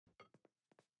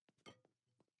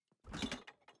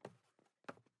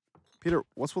Peter,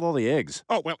 what's with all the eggs?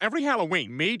 Oh, well, every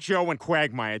Halloween, me, Joe, and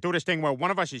Quagmire do this thing where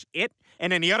one of us is it,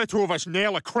 and then the other two of us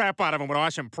nail the crap out of him with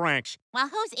awesome pranks. Well,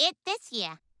 who's it this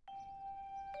year?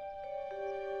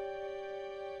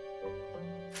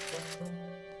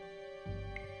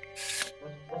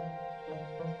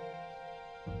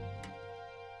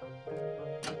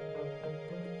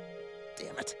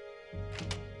 Damn it.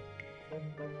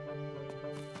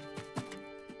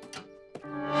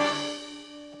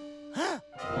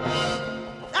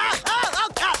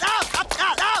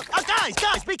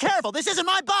 Guys, be careful. This isn't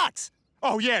my box.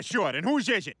 Oh, yeah, sure. Then whose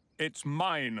is it? It's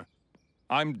mine.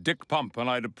 I'm Dick Pump, and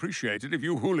I'd appreciate it if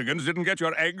you hooligans didn't get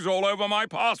your eggs all over my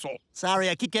parcel. Sorry,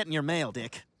 I keep getting your mail,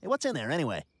 Dick. Hey, what's in there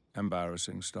anyway?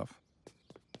 Embarrassing stuff.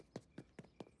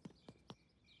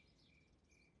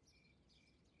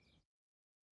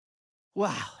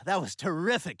 Wow, that was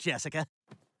terrific, Jessica.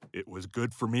 It was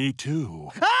good for me, too.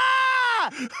 Ah!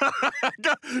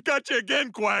 Got you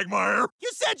again, Quagmire.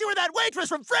 You said you were that waitress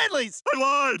from Friendly's. I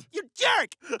lied. You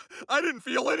jerk! I didn't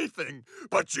feel anything,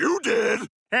 but you did.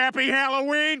 Happy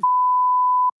Halloween!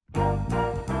 Hey,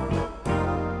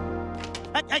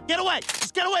 get away!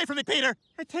 Just get away from me, Peter!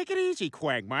 Hey, take it easy,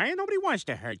 Quagmire. Nobody wants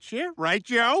to hurt you. Right,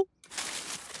 Joe?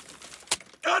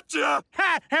 Gotcha!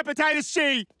 Ha! Hepatitis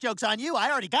C! Joke's on you, I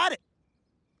already got it.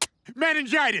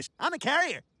 Meningitis! I'm a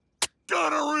carrier.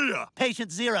 Gonorrhea!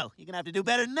 Patient 0. You're gonna have to do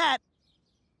better than that.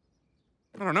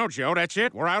 I don't know, Joe. That's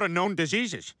it. We're out of known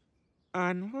diseases.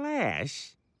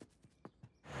 Unless...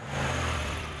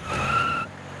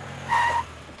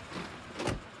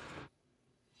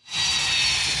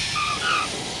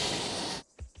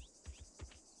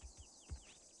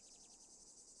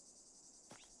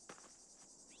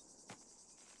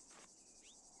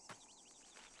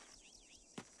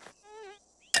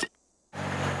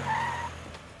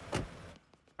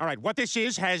 All right, what this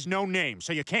is has no name,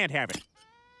 so you can't have it.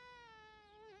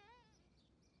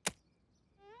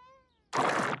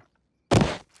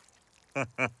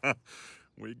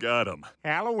 We got him.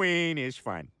 Halloween is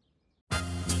fun.